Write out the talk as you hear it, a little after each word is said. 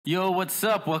Yo, what's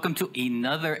up? Welcome to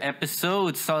another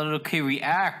episode. Solid OK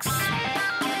Reacts.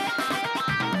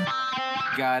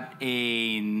 Got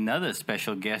another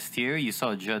special guest here. You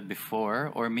saw Judd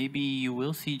before, or maybe you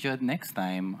will see Judd next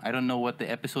time. I don't know what the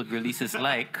episode release is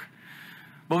like.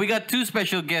 But we got two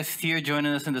special guests here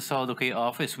joining us in the Solid OK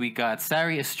office. We got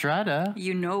Sari Estrada.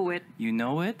 You know it. You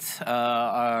know it.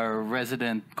 Our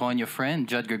resident Konya friend,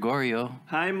 Judd Gregorio.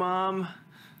 Hi, Mom.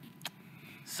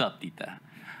 Sup, tita.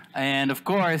 And of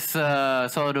course,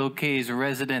 Solid OK's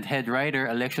resident head writer,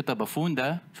 Alexio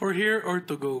Tabafunda. For here or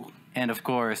to go? And of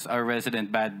course, our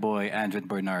resident bad boy, Andrew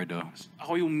Bernardo.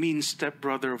 Ako yung mean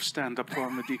stepbrother of stand-up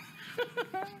comedy.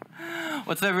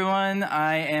 What's up, everyone?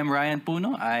 I am Ryan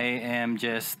Puno. I am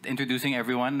just introducing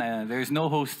everyone. There's no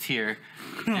host here.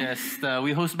 Just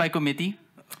we host by committee.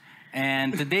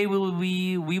 And today we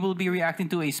will be reacting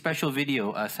to a special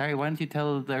video. Sorry, why don't you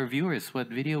tell our viewers what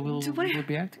video we'll be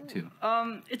reacting to?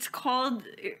 It's called...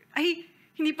 Ay,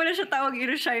 hindi pala siya tawag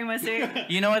Irasshaimase.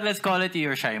 You know what? Let's call it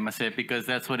Irasshaimase because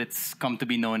that's what it's come to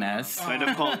be known as. Kind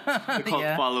of cult, the cult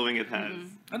Yeah. following it has.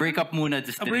 Breakup muna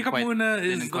just didn't Breakup quite... muna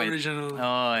is didn't the original.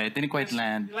 Oh, it didn't quite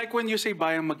land. Like when you say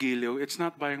Bayang Magiliw, it's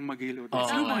not Bayang Magiliw.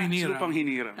 It's Lupang Hinirang. Lupang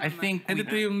Hinirang. I think... And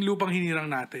ito yung lupang hinirang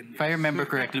natin. If I remember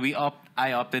correctly,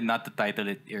 I opted not to title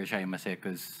it Irasshaimase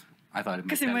because I thought it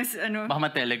might Kasi mas ano... baka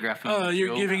ma-telegraph lang Oh, yung you're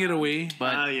joke. giving it away.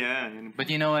 But Yeah.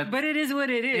 you know what? But it is what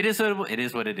it is. It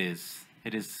is what it is.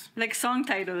 It is. Like song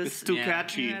titles. It's too Yeah.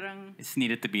 catchy. Parang, It's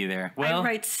needed to be there. I Well,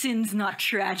 write sins, not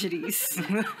tragedies.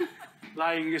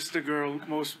 Lying is the girl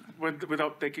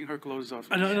without taking her clothes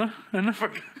off. Ano?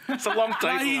 It's a long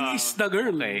time. Lying is the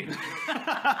girl. okay.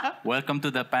 Welcome to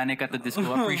the Panic at the Disco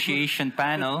Appreciation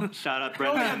Panel. Shout out,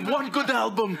 Brendan. One good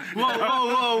album.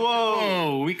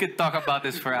 Oh, we could talk about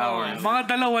this for hours. Mga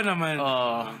dalawa naman.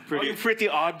 Oh, Pretty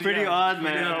odd. Pretty yeah. odd,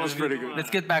 man. Yeah, that was pretty good.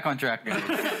 let's get back on track, guys.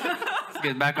 Let's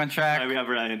get back on track. Alright, we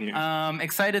have Ryan here.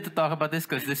 Excited to talk about this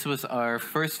because this was our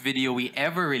first video we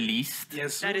ever released.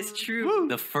 Yes. That is true.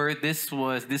 This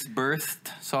birthed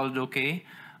Solid OK.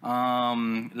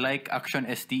 Like Action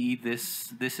STE,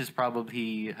 this is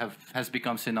probably has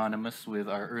become synonymous with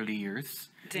our early years.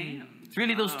 Damn. It's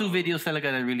really those two videos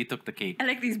talaga that really took the cake. I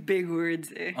like these big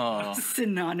words. Eh. Oh.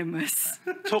 Synonymous.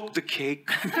 Took the cake.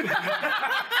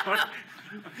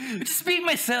 Speak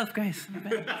myself, guys.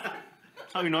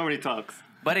 How he normally talks.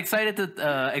 But excited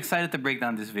to break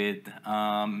down this vid.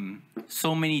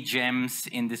 So many gems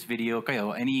in this video.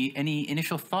 Kayo, any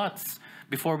initial thoughts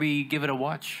before we give it a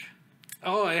watch?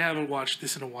 Oh, I haven't watched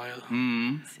this in a while.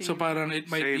 So parang it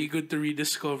might be good to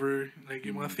rediscover like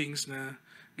yung mga things na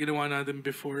ginawa natin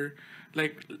before.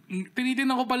 Like,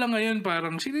 tinitingnan ko pala ngayon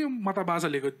parang sino yung mataba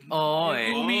sa likod? Oh, eh.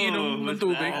 Umiinom ng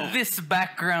tubig. This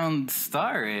background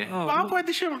star, eh. Oh, Baka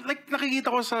pwede siya, like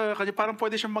nakikita ko sa kanya, parang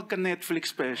pwede siya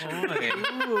magka-Netflix special. Oh, eh.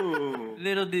 Ooh.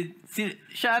 Little did...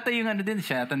 Siya ata yung ano din.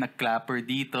 Siya ata nag-clapper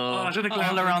dito. siya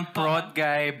nag-clapper. All around prod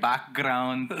guy,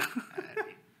 background.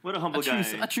 What a humble guy.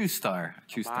 A true star. A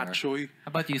true star. Machoy.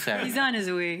 How about you, Sarah? He's on his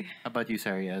way. How about you,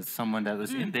 Sari, as someone that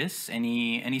was in this?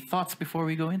 Any thoughts before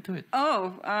we go into it?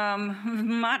 Oh,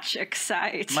 much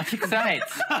excite. Much excited.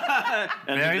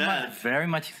 And Very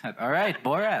much excited. All right,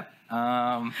 Borat.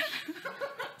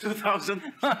 2007.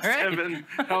 Alright.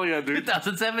 Hell yeah, dude.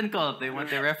 2007 cult. They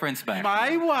want their reference back.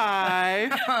 My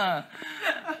wife. How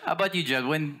about you, Judd?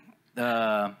 When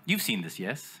you've seen this,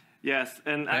 yes? Yes,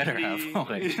 and Better actually... have.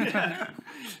 Okay.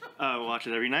 watch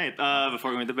it every night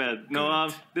before going to bed. No,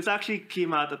 this actually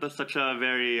came out at such a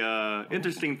very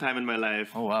interesting time in my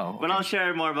life. Oh, wow. But I'll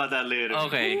share more about that later.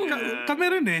 Okay. Kami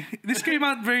rin eh. This came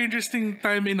out very interesting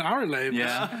time in our lives.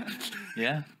 Yeah.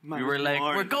 Yeah. We Mine were was like,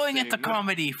 more we're going into interesting.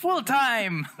 comedy full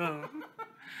time.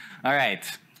 All right.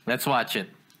 Let's watch it.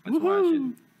 Let's watch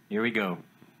it. Here we go.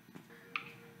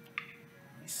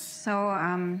 So,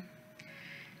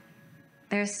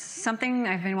 there's something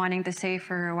I've been wanting to say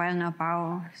for a while now,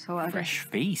 Pao. So I'll Fresh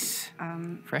face.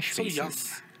 Fresh So faces. young.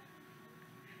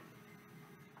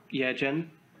 Yeah, Jen?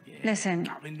 listen.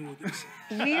 Kami noodles.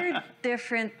 We're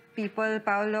different people,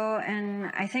 Paolo,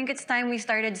 and I think it's time we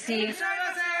started seeing.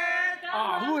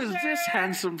 Who is this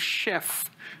handsome chef?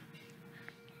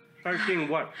 Starting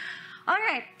what? All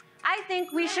right, I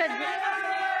think we should.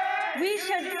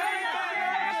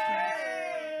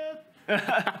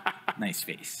 Nice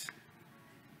face.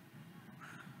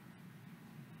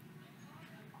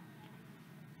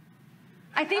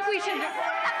 I think we should.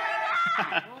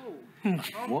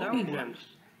 Whoa.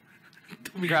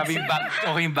 Grabe yung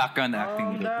okay yung background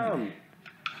acting.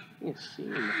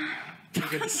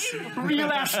 Real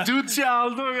ass dude si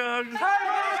Aldo.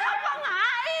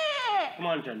 Come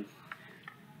on, Jen.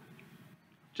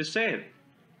 Just say it.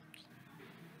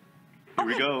 Here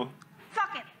we go.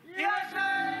 Fuck it.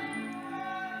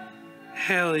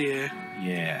 Hell yeah.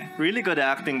 Yeah. Really good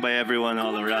acting by everyone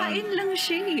all around. Kain lang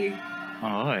siya eh.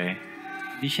 Oo eh.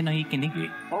 Di siya nakikinig eh.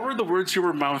 What were the words you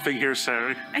were mouthing here,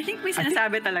 Sari? I think may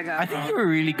sinasabi talaga. I think you were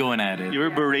really going at it. You were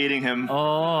berating him.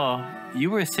 Oh, you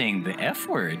were saying the F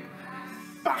word.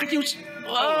 Bakit yung...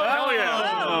 Oh, hell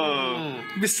yeah. Oh.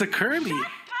 Mr. Curly. Shut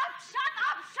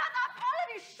up! All of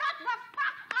you, shut the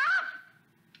fuck up!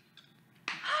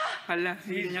 Hala,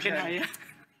 hindi niya kinaya.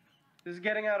 This is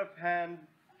getting out of hand.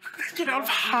 Get out of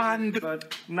hand.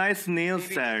 But Nice nails,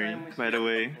 Sari, by the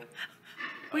way.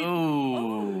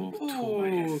 Oh.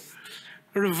 Oh.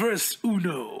 Reverse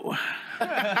Uno.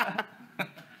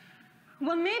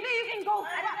 Well, maybe you can go.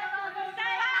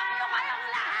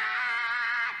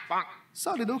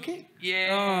 solid, okay.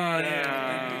 Yeah. Oh,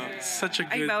 yeah. Such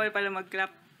a Ay, good... bawal pala mag-clap.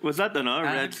 Was that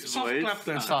Red's Soft voice? clap A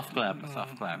lang. soft clap. A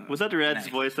soft clap. Was that Red's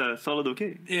Nice. voice solid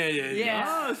okay? Yeah. Yes.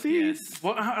 Oh, see?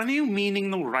 Ano yung meaning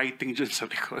ng writing dyan sa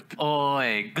likod?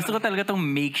 Oy, gusto ko talaga tong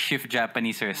makeshift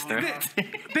Japanese restaurant.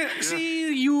 Si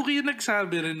Yuki yung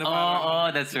nagsabi rin na parang... Oh,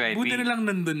 that's right. Buti na lang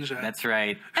nandun siya. That's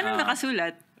right. Anong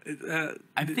nakasulat?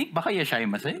 I think baka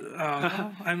Irasshaimase.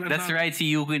 That's right.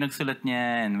 Si Yuki nagsulat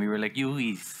niyan. We were like,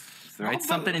 Yuki, write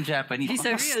something in Japanese. He's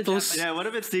a real Bastos. Japanese. Yeah, what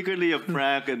if it's secretly a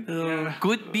prank? And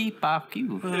Could be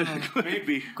Pakyu.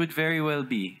 Maybe. Could very well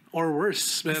be. Or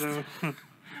worse. Pero...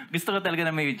 Gusto ko talaga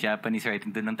na may Japanese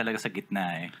writing doon lang talaga sa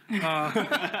gitna eh.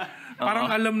 parang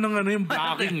alam ng ano yung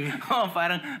backing. Oh,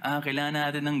 parang kailangan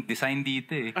natin ng design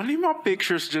dito eh. Ano yung mga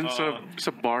pictures dyan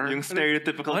sa bar? yung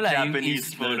stereotypical Wala,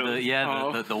 Japanese the,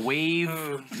 photo. the wave.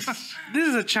 This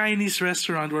is a Chinese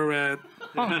restaurant where we're at.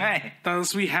 Okay.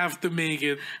 Tapos we have to make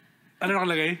it. Ano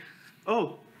nakalagay?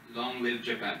 Oh. Long live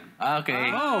Japan.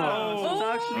 Okay.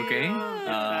 Oh. Okay.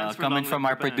 Stands for Coming Long from Live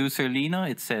our Japan. producer Lino,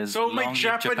 it says So may Long Live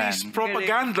Japanese Japan.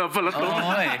 propaganda pala to.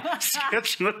 Oh, eh.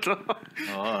 Sketch na to.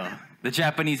 Oh, the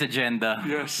Japanese agenda.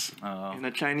 Yes. In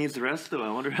a Chinese resto, I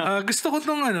wonder how. Gusto ko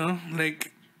tong ano,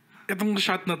 like, itong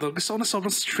shot na to, gusto ko na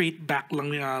sobrang straight back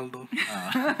lang ni Aldo.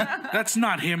 That's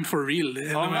not him for real.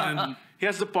 Eh. Oh, man. He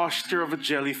has the posture of a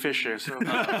jellyfish. Eh, so.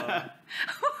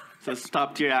 So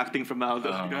top tier acting from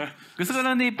Aldo. Gusto ko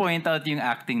lang i-point out yung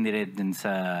acting ni Red dun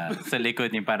sa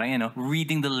likod niya. Parang,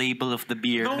 reading the label of the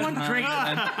beer. No one drinks.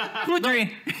 Who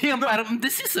drink? Yung parang,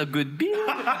 this is a good beer.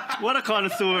 What a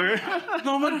connoisseur.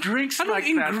 No one drinks Anong like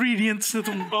that. ingredients na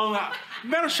itong... Oo nga.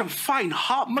 Meron siyang fine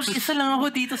hops. Mag-isa lang ako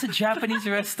dito sa Japanese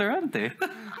restaurant eh.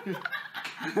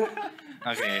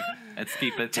 Okay, let's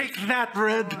keep it. Take that,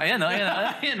 Red. Ayan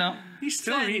o. He's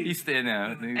still reading. He's still,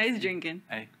 Ice drinking.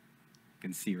 I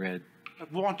can see Red.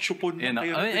 Want chupon Ayan o. na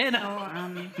kayo. Ayan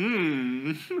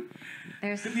o.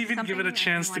 There's Didn't even give it a something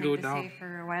chance I to go wanted down. say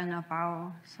for a while now,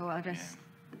 Pao. So I'll just...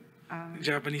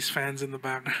 Japanese fans in the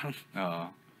background. Oo.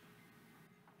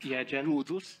 Yeah, Jen.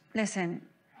 Noodles. Listen,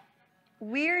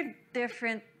 we're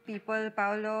different people,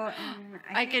 Paolo. And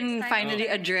I think can it's time finally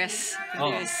to- address Oh.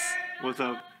 this. What's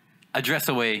up? Address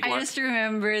away. I just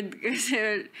remembered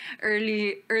kasi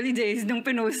early days nung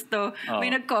pinost to, may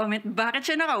nag-comment, bakit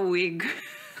siya naka-wig?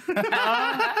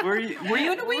 Were you?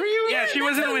 Yeah, she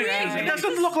wasn't a wig. It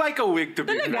doesn't look like a wig to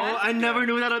me. Oh, I never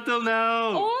knew that until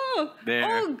now. Oh! There.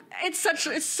 Oh, it's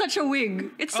such a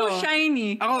wig. It's so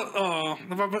shiny. Ako,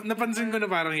 napansin ko na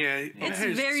parang, yeah. It's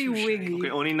hair's very too shiny. wiggy.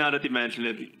 Okay, only now that you mentioned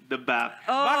it, the back.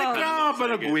 Bakit Oh, ka nga pa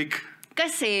nag-wig?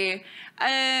 kasi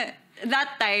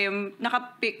that time,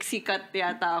 naka-pixie cut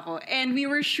yata ako. And we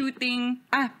were shooting...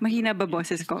 mahina ba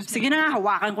boses ko? Sige na nga,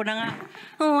 hawakan ko na nga.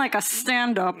 Like a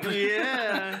stand-up.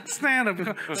 Yeah. Stand up.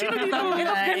 Sino dito?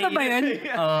 Ganda ba yun?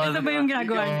 Ito ba yung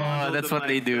ginagawa niyo? Oh, that's what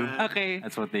they do. Okay.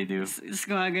 That's what they do. Just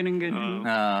ganun.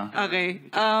 Uh, Okay.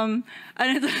 Ano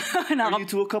to? Are you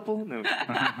two a couple? No.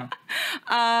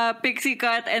 Pixie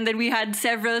cut, and then we had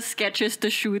several sketches to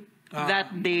shoot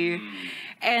that day.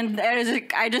 And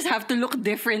I just have to look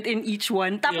different in each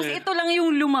one. Tapos Yeah. ito lang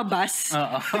yung lumabas.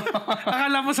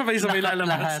 Akala mo sabay-sabay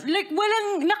lalabas. Like,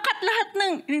 nakat lahat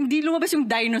ng, hindi lumabas yung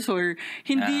dinosaur.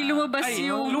 Hindi lumabas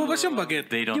yung... Lumabas yung baget.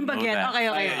 they don't Yung know baguette. that.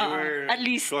 Okay. you were At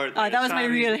least, short. that was my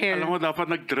real hair. Alam mo, dapat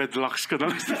nag-dreadlocks ka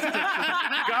na.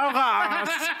 Gao ka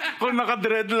angas kung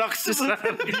naka-dreadlocks siya.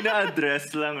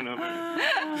 Ina-address lang, no?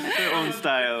 It's their own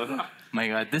style. My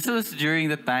God, this was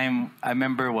during the time, I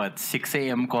remember 6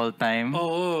 a.m. call time.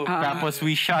 Oo. Tapos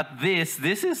we shot this.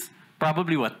 This is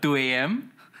probably 2 a.m.?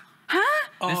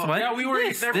 This one? Yeah, we were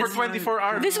there for 24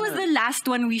 hours. This was the last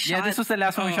one we shot. Yeah, this was the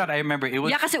last one we shot. I remember. It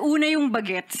was... Yeah, kasi una yung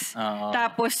bagets. Oo.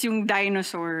 Tapos yung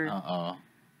dinosaur. Oo.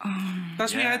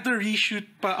 Tapos we had to reshoot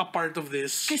pa a part of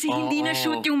this. Kasi hindi na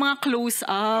shoot yung mga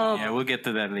close-up. Yeah, we'll get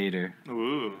to that later.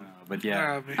 Ooh. But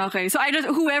yeah. Grabe. Okay, so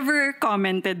whoever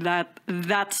commented that,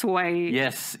 that's why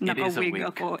Yes, it is a naka-wig wig.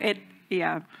 ako.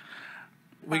 Yeah.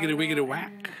 Wiggity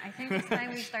whack. I think this time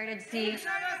we started seeing.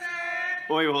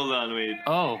 Wait, hold on, wait.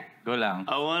 Oh, go lang.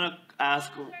 I want to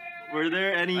ask, was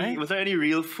there any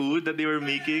real food that they were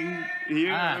making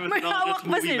here? Ah. Or was May it all hawak just ba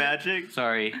movie sila? magic?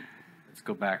 Sorry. Let's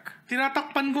go back.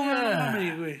 Tinatakpan ko nga ng kamay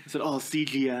ko eh. Is it all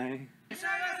CGI?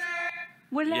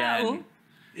 Wala, Yan. oh.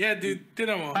 Yeah, dude.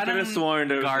 Tinan mo. I could have sworn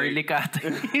there was Garlic ata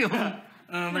yung...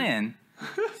 Ano yan?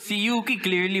 Si Yuki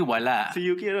clearly wala. Si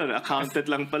Yuki, accountant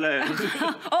lang pala eh.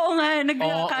 Oo nga,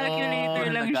 nag-calculator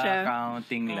lang siya.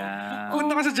 Nag-accounting lang.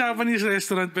 Punta ka sa Japanese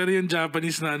restaurant pero yung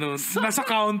Japanese na nasa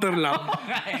counter lang.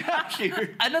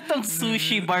 Ano tong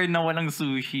sushi bar na walang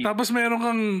sushi? Tapos meron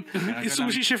kang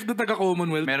sushi chef na taga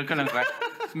Commonwealth. Meron ka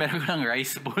lang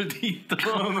rice bowl dito.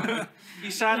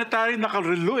 Sana tayo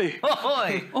nakarelo eh.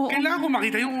 Hoy! Oo. Kailangan ko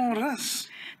makita yung oras.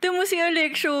 Ito mo si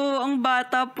Alexio, ang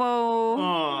bata pa.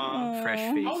 Fresh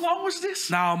face. How long was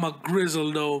this? Now I'm a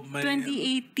grizzled old man.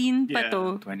 2018 pa Yeah,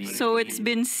 to. 2018. So it's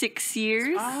been 6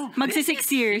 years. Magsi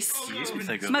 6 years. Years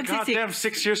ago. Magsi Goddamn,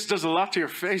 6. 6 years does a lot to your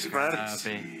face, man.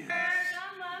 Grabe.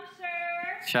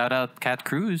 Shout out Cat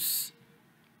Cruz.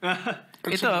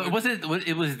 Ito,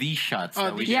 it was these shots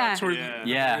that we Yeah. Shots were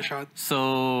Yeah. shot.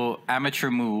 So,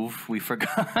 amateur move. We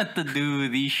forgot to do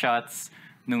these shots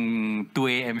nung 2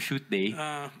 a.m. shoot day.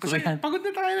 Kasi pagod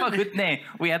na tayo. Pagod na eh.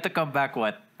 We had to come back,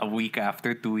 a week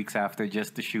after, 2 weeks after,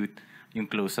 just to shoot yung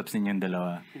close-ups ninyong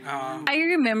dalawa. I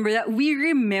remember that we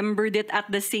remembered it at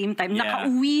the same time. Yeah.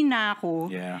 Nakauwi na ako.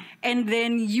 Yeah. And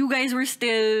then you guys were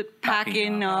still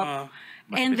packing up.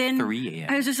 Must And be then 3 a.m.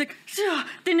 I was just like,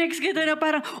 tinext kita na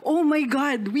parang, oh my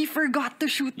God, we forgot to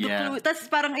shoot the Yeah. close. Tapos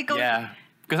parang ikaw, Yeah.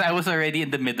 Because I was already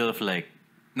in the middle of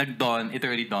it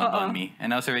already dawned on me.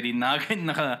 And I was already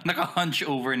naka-hunch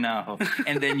over na ako.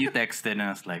 And then you texted and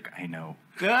I was like, I know.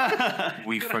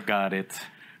 We forgot it.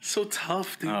 So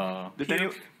tough, dude. Oh.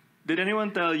 Did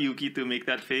anyone tell Yuki to make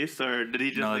that face, or did he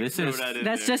just No, this throw is- that in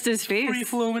that's there? just his face.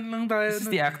 Free-flowing lang tayo. This is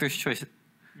the actor's choice.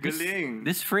 Galing.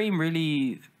 This frame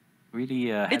really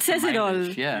had It says some it all.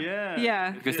 mileage. Yeah.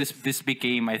 Yeah. Because this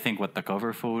became, I think, the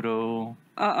cover photo.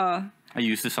 I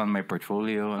used this on my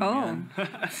portfolio. Oh.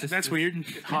 That's weird.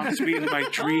 Haunts me in my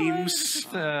dreams.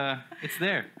 It's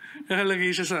there.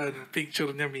 Nakalagay siya sa picture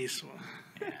niya mismo.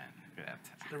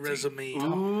 The resume.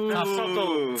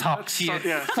 Top tier.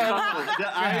 Yeah. The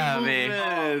eye Grabe.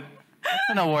 movement. That's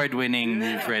an award-winning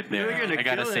move right there. You're gonna I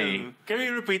gotta kill say. him. Can we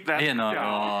repeat that? Ayan o. Yeah.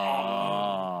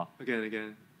 Oh.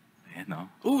 Again. Ayan o.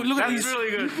 Oh, look at That's these. really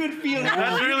good. You could feel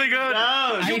That's really good.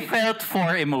 I felt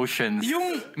 4 emotions.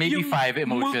 Maybe 5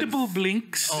 emotions. Multiple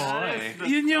blinks. Oh, eh.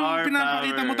 Yun yung Star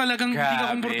pinapakita mo power. talagang hindi ka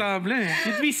Grabe. komportable eh.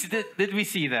 Did we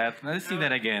see that? Let's see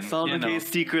that again. Solve You know. the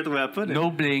secret weapon. No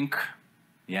blink.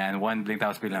 Yan, 1 blink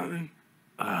tapos bilang.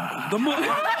 The mo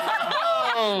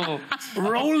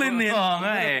rolling it. Oo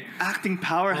nga eh. Acting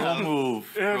powerhouse. Move.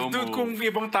 Dude, kung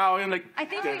ibang tao yun, like, I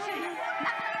think we should.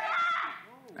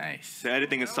 Nice. The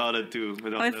editing is solid too.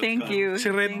 Without Oh, those thank cuts. you. Si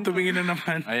Red tumingin na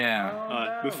naman. Ayan.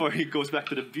 Before he goes back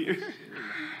to the beer.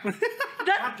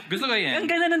 Gusto ko yan. Ang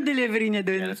ganda ng delivery niya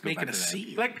dun. Let's go Making back a to that.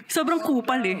 scene. like, Sobrang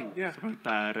kupal eh.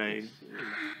 Taray.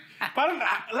 parang,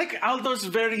 like Aldo's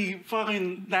very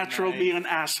fucking natural being an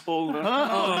asshole.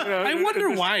 I wonder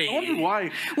why. I wonder why.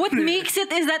 What makes it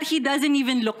is that he doesn't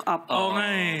even look up. Oo nga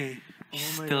eh.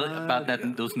 Still about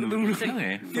those noodles lang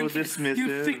eh. So dismissive.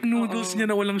 Yung thick noodles niya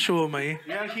na walang siomay.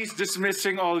 Yeah, he's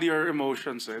dismissing all your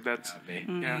emotions. Eh. That's,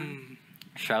 yeah.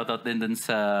 Shoutout din dun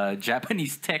sa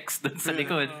Japanese text dun sa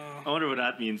likod. I wonder what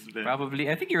that means then. Probably,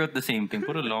 I think he wrote the same thing.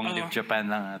 Puro long live Japan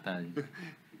lang ata.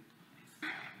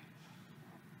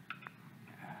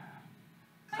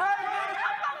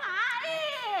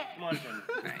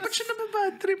 Ba't siya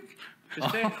nababad trip?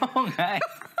 Oo nga eh.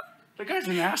 The guy's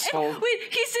an asshole. Wait,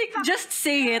 he's like, just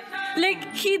say it. Like,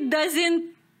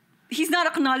 he's not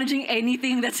acknowledging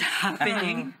anything that's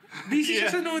happening. Busy siya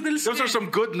sa noodles Those niya. are some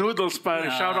good noodles, pa.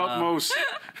 Shout out, Mose.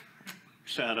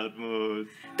 Shout out mode.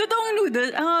 Totoong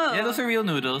noodle. Yeah, those are real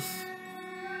noodles.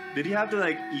 Did he have to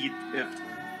like eat it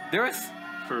There was...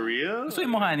 for real? Gusto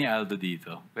yung mukha ni Aldo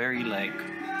dito. Very like...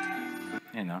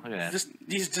 You know, look at that.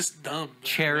 He's just dumb.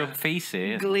 Cherub face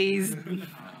eh. Glazed.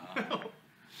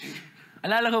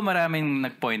 Alala ko maraming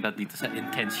nag-point out dito sa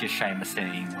intense Irasshaimase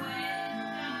saying.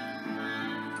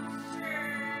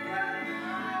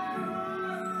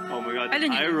 Oh my god,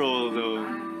 Alin eye yun? roll though.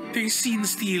 Ito yung scene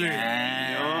stealer.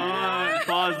 Oh,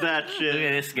 pause that Look at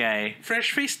shit. this guy.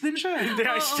 Fresh face din siya.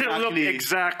 I still look Exactly.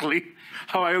 exactly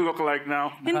how I look like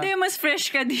now. Hindi, mas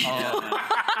fresh ka dito.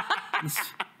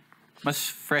 Mas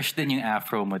fresh din yung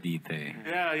afro mo dito eh.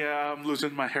 Yeah, I'm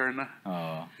losing my hair na.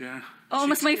 Oo. Yeah. Oh,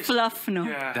 mas may fluff, no?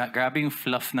 Yeah. Grabe yung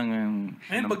fluff ng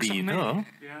bagsak na dito.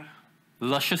 eh. Yeah.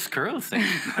 Luscious curls eh.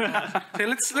 Okay,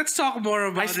 let's talk more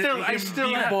about I still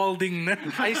being balding na.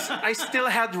 I still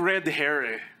had red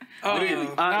hair eh. Oh,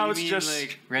 Now you it's mean just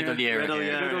like Red Oliera. Red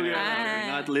hair.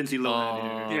 Oliera, not Lindsay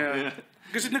Lohan. yeah.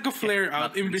 kasi nag-flare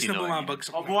out, imbis na Tino,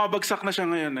 bumabagsak. Bumabagsak na siya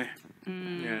ngayon eh.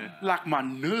 Yeah. Like my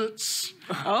nuts.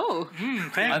 Oh,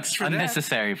 Thanks for that.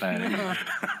 Unnecessary pare.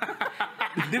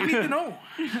 Didn't need to know.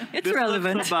 it's This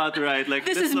relevant. looks about right. Like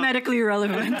This is medically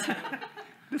relevant.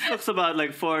 This looks about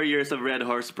like 4 years of Red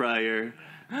Horse prior.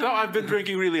 So I've been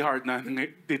drinking really hard na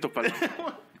dito pa lang.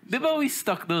 Di ba we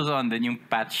stuck those on din yung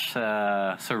patch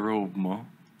sa robe mo?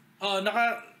 Oh,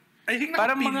 I think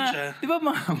Parang nakapin mga, siya. di ba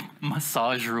mga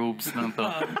massage robes lang to?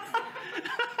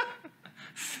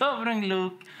 Sobrang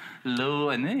low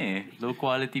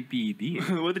quality PD.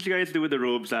 What did you guys do with the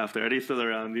robes after? Are they still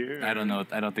around here? I don't know.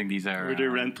 I don't think these are. Were they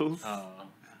rentals?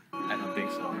 I don't think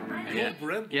so.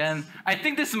 rentals. Yan. I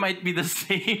think this might be the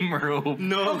same robe.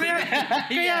 No.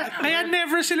 Kaya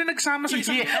never sila nagsama sa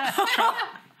isang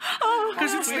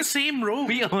because it's the same robe.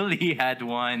 We only had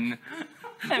one.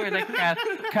 And we're like,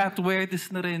 cat wear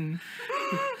this na rin.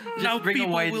 Just Now bring a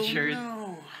people white will shirt.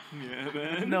 know. Yeah,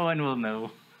 man. No one will know.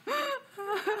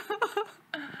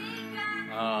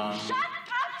 Shut up!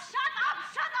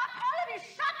 All of you,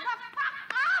 shut the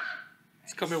fuck up!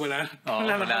 Kami wala.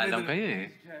 Wala kami lang dun. kayo eh.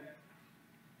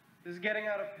 This is getting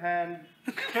out of hand.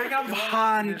 Getting out of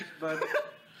hand. But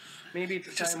maybe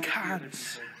it's Just time. can't.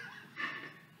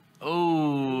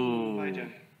 Oh. Bye, Jen.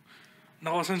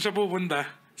 Nako, saan siya pupunta?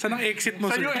 Saan ang exit mo?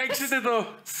 Saan yung exit ito?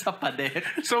 Sa pader.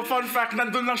 So fun fact,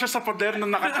 nandun lang siya sa pader nung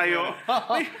nakatayo.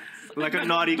 Like a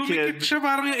naughty Dumikit kid. siya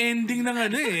parang yung ending ng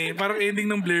parang ending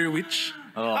ng Blair Witch.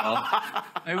 Oo.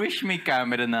 I wish may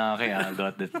camera na kay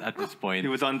Aldo at this point. He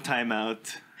was on timeout.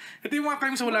 Ito yung mga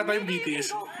times na wala tayong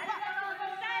BTS.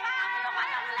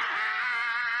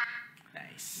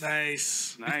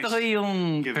 Nice. Gusto ko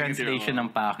yung Giving it translation your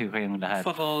all. ng Pacquiao kayong lahat.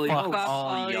 Fuck all Fuck y'all.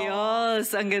 all y'all.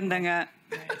 Yos, ang ganda nga.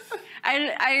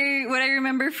 What I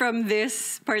remember from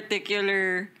this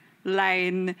particular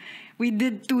line, we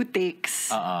did 2 takes.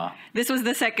 This was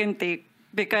the second take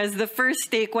because the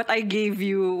first take, what I gave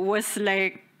you was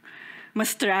like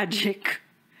mas tragic.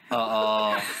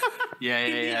 Oo.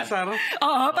 Yeah. Saro?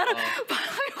 Oo, parang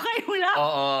kayo wala.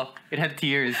 Oo. It had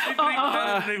tears.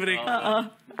 Break.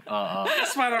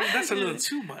 That's a little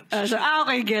too much. So,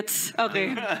 okay, gets.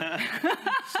 Okay.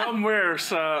 Somewhere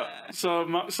sa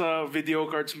video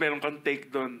cards, meron kang take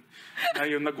doon. Na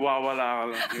yung nagwawala ka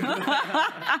lang.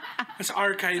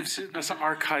 Nasa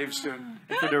archives yun.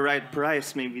 For the right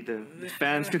price, maybe the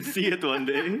fans could see it one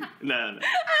day. No.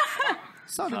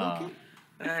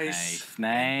 Nice.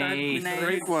 Nice.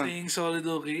 Great one. Saying solid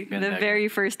okay. The very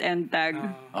first end tag.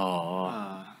 Oo.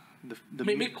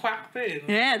 May quack pa eh.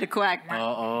 No? Yeah, the quack.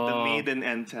 Oo. The maiden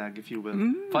end tag, if you will.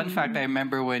 Fun fact, I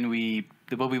remember when we've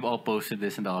all posted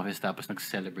this in the office tapos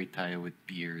nag-celebrate tayo with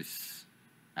beers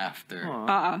after.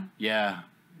 Yeah.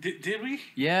 Did we?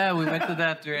 Yeah, we went to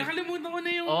that. Nakalimutan ko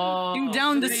na yung... Yung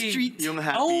down the street. Yung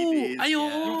happy days.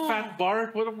 Yung Fat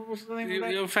bar? What was the name of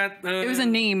that? Yung fat... It was a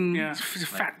name. Yeah.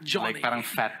 Fat Johnny. Like parang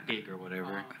fat pig or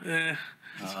whatever.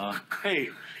 Hey,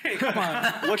 Come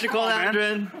on. What you call that,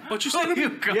 Adrian? What you said?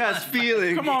 Yes,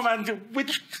 feeling. come on, man.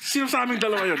 Sino sa aming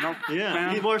dalawa yun, no? Yeah,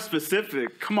 Man. be more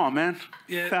specific. Come on, man.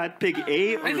 Yeah. Fat pig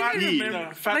A or I think I B?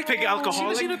 remember. Fat pig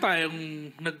alcoholic? Sino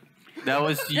tayong nag... That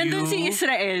was you. Nandun si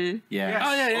Israel. Yeah.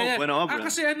 Oh, yeah. bueno, obra.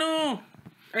 Kasi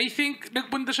I think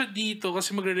nagpunta siya dito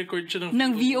kasi magre-record siya ng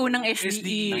Ng VO ng Ng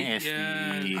SDE.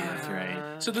 SD. That's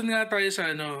right. So doon nga tayo sa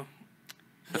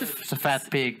Sa fat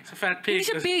pig. sa Fat Pig. Hindi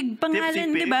siya pig. Pangalan,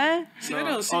 Tipsy di pig? ba? Si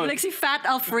Like si Fat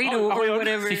Alfredo ako or yun.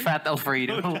 whatever. Si Fat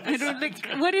Alfredo. I don't like,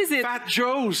 what is it? Fat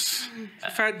Joe's.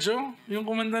 Fat Joe, yung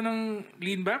kumanda ng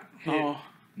Lean Back. Oh,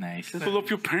 Nice. pull up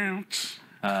your pants.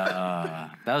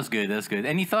 That was good.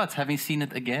 Any thoughts having seen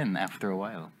it again after a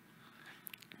while?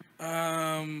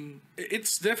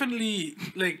 It's definitely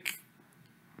like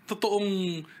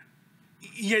totoong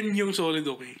yan yung solid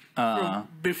okay from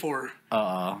before.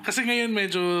 Kasi ngayon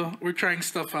medyo we're trying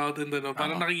stuff out and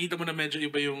parang nakikita mo na medyo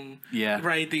iba yung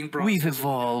writing process. We've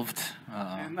evolved.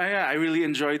 And I really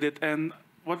enjoyed it. And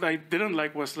what I didn't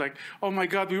like was like, oh my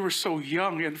God, we were so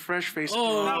young and fresh-faced.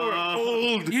 Oh. Now we're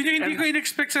old. Yun yung hindi ko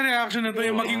in-expect sa reaction na to,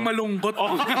 yung maging malungkot.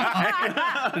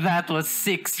 That was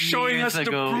 6 Showing years us the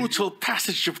ago. brutal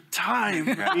passage of time.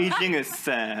 Aging is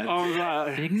sad. All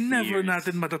right. Never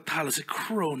natin matatalo si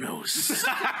Kronos.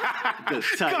 The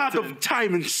God Titan. of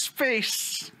time and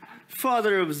space.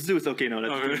 Father of Zeus. Okay, no,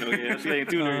 that's too nerdy. That's like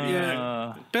too nerdy.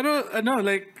 Yeah. Pero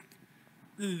like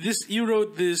this, you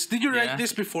wrote this. Did you write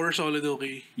this before Solid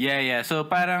Okay? Yeah. So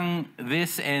parang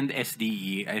this and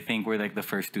SDE, I think were like the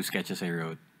first two sketches I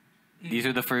wrote. These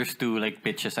are the first two like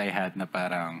pitches I had na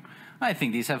parang I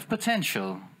think these have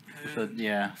potential. So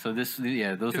those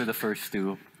were the first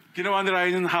two. Ginawa ni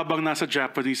Ryan habang nasa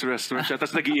Japanese restaurant siya,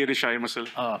 tapos nag-i-Irasshaimase.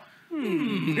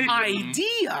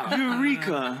 Idea!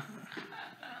 Eureka!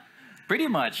 Pretty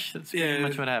much. That's pretty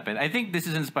much what happened. I think this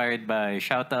is inspired by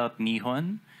shout out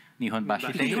Nihon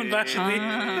Bashite. Nihon Bashite.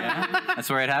 Yeah. That's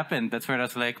where it happened. That's where I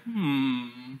was like,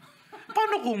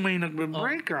 Paano kung may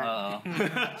nagbe-break up?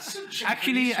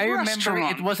 Actually, I remember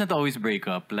it wasn't always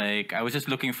breakup. Like, I was just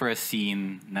looking for a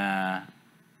scene na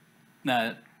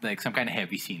like some kind of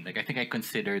heavy scene. Like I think I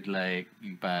considered like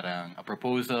parang a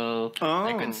proposal.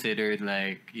 I considered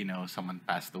like, you know, someone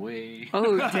passed away.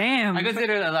 Oh, damn. I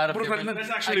considered a lot of different... That's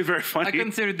actually very funny. I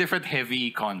considered different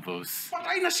heavy convos.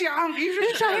 Patay na siya ang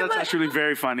Irasshaimase. That's actually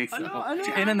very funny.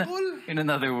 In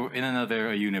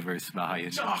another universe, baka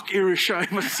yun. Fuck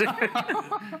Irasshaimase.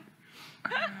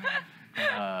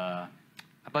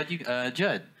 About you,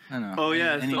 Judd. Oh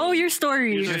yeah. Your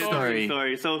story. Your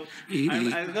story. So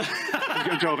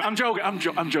I'm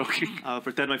joking. I'll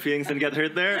pretend my feelings didn't get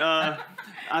hurt there.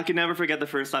 I can never forget the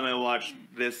first time I watched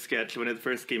this sketch when it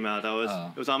first came out.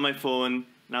 It was on my phone,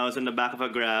 and I was in the back of a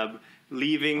Grab,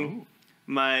 leaving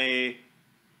my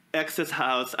ex's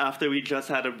house after we just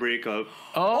had a breakup.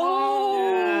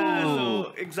 Yeah,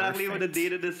 so exactly when the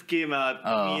date of this came out,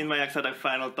 me and my ex had a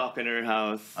final talk in her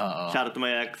house. Shout out to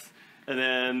my ex. And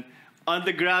then on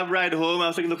the Grab ride home, I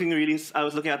was looking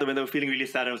out the window, feeling really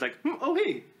sad. And I was like, oh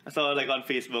hey, I saw it on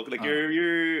Facebook,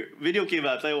 your video came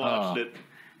out, so I watched it.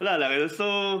 Wala lang, it was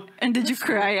so. And did you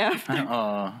cry after?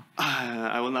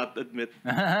 I will not admit.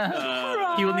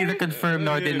 He will neither confirm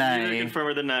nor deny. Neither confirm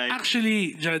or deny.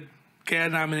 Actually, Judd, kaya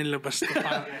namin nilabas to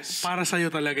para sa'yo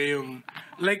talaga yung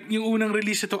like yung unang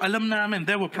release ito, alam namin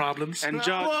there were problems. And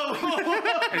Judd,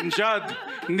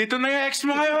 nandito na yung ex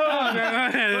mo ngayon.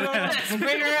 Let's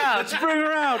bring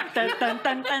her out.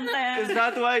 Is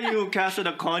that why you casted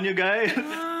a Konyo guy?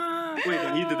 Wait,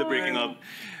 he did the breaking up.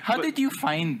 How did you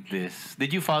find this?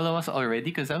 Did you follow us already?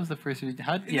 Because that was the first video.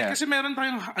 Kasi meron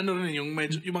tayong yung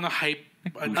mga hype.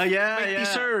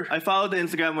 Teaser. I followed the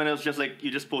Instagram when it was just like you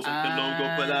just posted the logo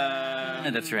pala.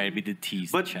 That's right, we did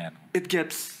tease the channel. It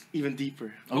gets even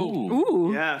deeper.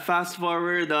 Ooh. Yeah, fast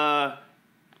forward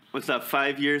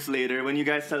 5 years later when you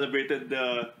guys celebrated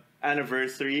the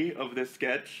anniversary of this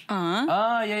sketch.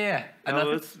 Yeah. That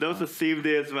was the same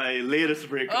day as my latest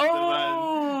breakup.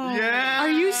 Yeah. Are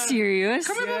you serious?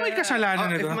 Kami ba may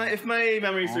kasalanan nito? If my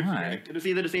memory serves me right, it was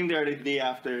either the same day or the day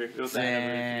after. It was the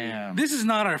anniversary. This is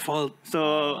not our fault.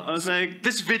 So I was like,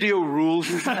 this video rules.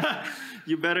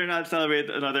 You better not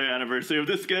celebrate another anniversary of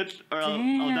this sketch or I'll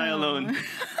die alone.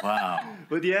 Wow.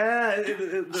 But yeah,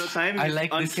 the timing is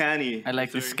uncanny. I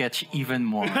like this sketch even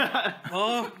more.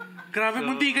 Grabe,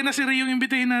 munti ka na si Ray yung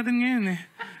imbitahin natin ngayon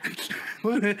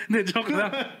Joke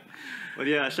lang. But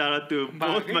yeah, shout out to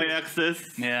both my exes.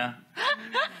 Yeah.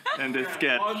 And this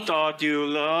sketch. One taught you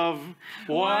love.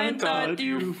 One taught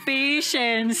you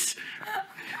patience.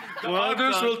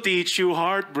 Others will teach you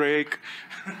heartbreak.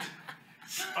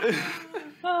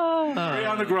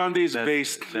 Ariana Grande is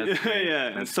based.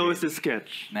 Yeah, and so is the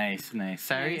sketch. Nice.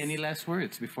 Sari, any last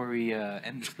words before we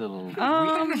end this little...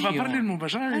 Paparlin mo ba,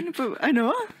 Sari?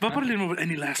 Paparlin mo ba?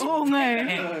 Any last words? Oo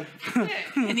nga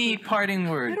Any parting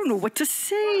words? I don't know what to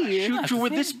say. Shoot you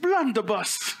with this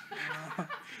blunderbuss.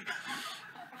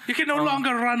 You can no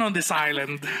longer run on this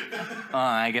island.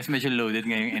 I guess medyo loaded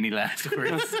ngayong any last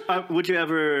words. Would you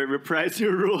ever reprise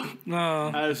your role?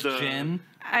 As Jen?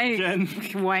 Jen?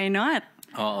 Why not?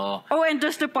 Oh, and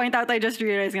just to point out, I just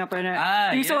realized nga pa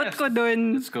na yung suot ko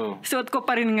dun, let's go. Suot ko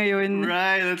pa rin ngayon.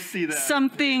 Right, let's see that. Some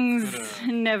things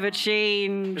never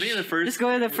change. Just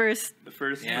go to the first. The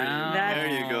first yeah.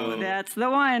 There you go. That's the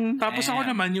one. Tapos ako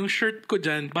naman, yung shirt ko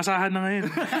dyan, basahan na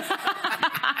ngayon.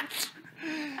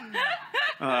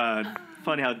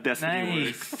 Funny how destiny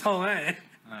works. Oo nga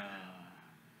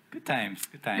Good times.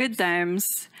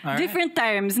 Right. Different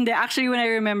times. And actually, when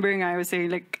I remember, I was saying,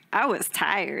 like, I was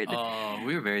tired.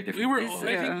 We were very different.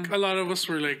 I think a lot of us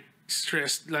were, like,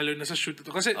 stressed, lalo na sa shoot ito.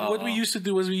 Kasi what we used to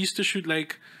do was we used to shoot,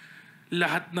 like,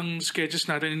 lahat ng sketches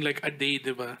natin in, like, a day,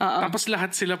 diba? Tapos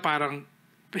lahat sila parang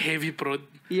heavy prod.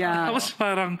 Yeah. Tapos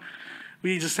parang,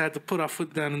 we just had to put our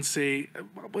foot down and say,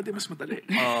 pwede mas madali.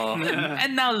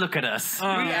 And now look at us,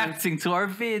 reacting to our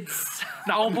vids.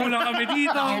 Nakaupo lang kami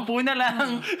dito. Nakaupo na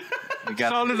lang.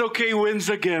 Solid Okay wins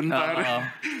again.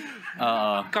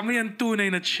 Kami ang tunay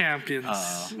na champions.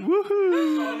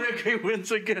 Sari okay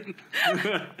wins again.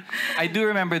 I do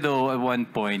remember though at one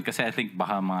point, kasi I think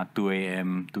baka mga 2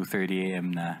 a.m., 2:30 a.m.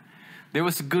 na, there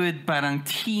was good parang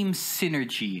team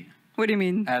synergy. What do you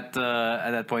mean? At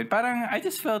that point, parang I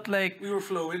just felt like We were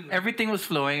flowing. everything was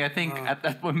flowing. I think at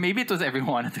that point, maybe it was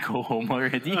everyone wanted to go home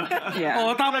already. Yeah.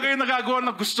 Oo, talaga yung nagagawa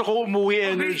na gusto ko umuwi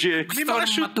energy. May Gusto ko mga nang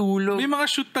shoot, matulog. may mga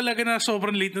shoot talaga na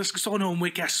sobrang late na gusto ko na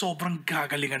umuwi kaya sobrang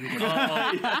gagalingan ko.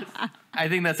 I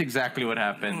think that's exactly what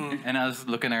happened. And I was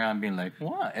looking around being like,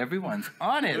 what? Everyone's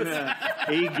on it.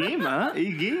 A game, huh? A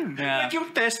game. Yeah. Like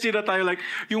yung testy na tayo, like,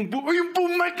 yung boom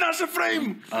mic nasa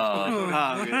frame.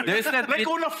 Okay. There's that Like, bit,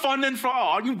 kung na fun and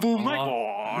fun, yung boom mic.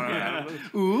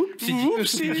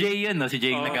 si Jay yun, no? Si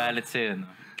Jay yung nagalit sa'yo, no?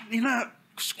 Ina,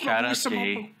 gusto ko Shout out, umuwi sa mga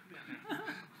Jay. to.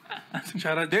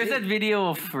 Shout out There's Jay. that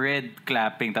video of Red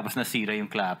clapping tapos nasira yung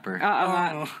clapper.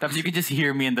 Tapos you can just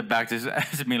hear me in the back just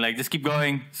being like, just keep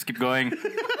going, just keep going.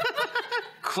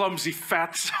 Clumsy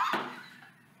fats.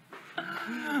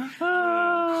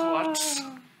 Klutz.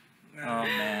 Oh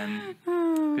man.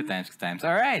 Good times, good times.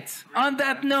 All right. On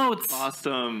that note,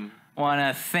 Awesome. want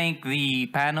to thank the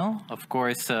panel, of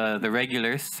course, the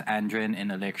regulars, Andren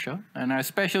and Alexio, and our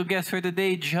special guests for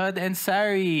today, Judd and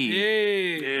Sari.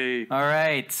 Yay. All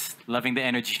right. Loving the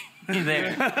energy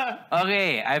there.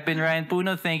 Okay, I've been Ryan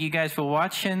Puno. Thank you guys for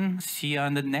watching. See you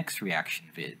on the next reaction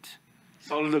vid.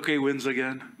 Solid okay wins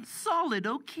again. Solid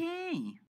okay.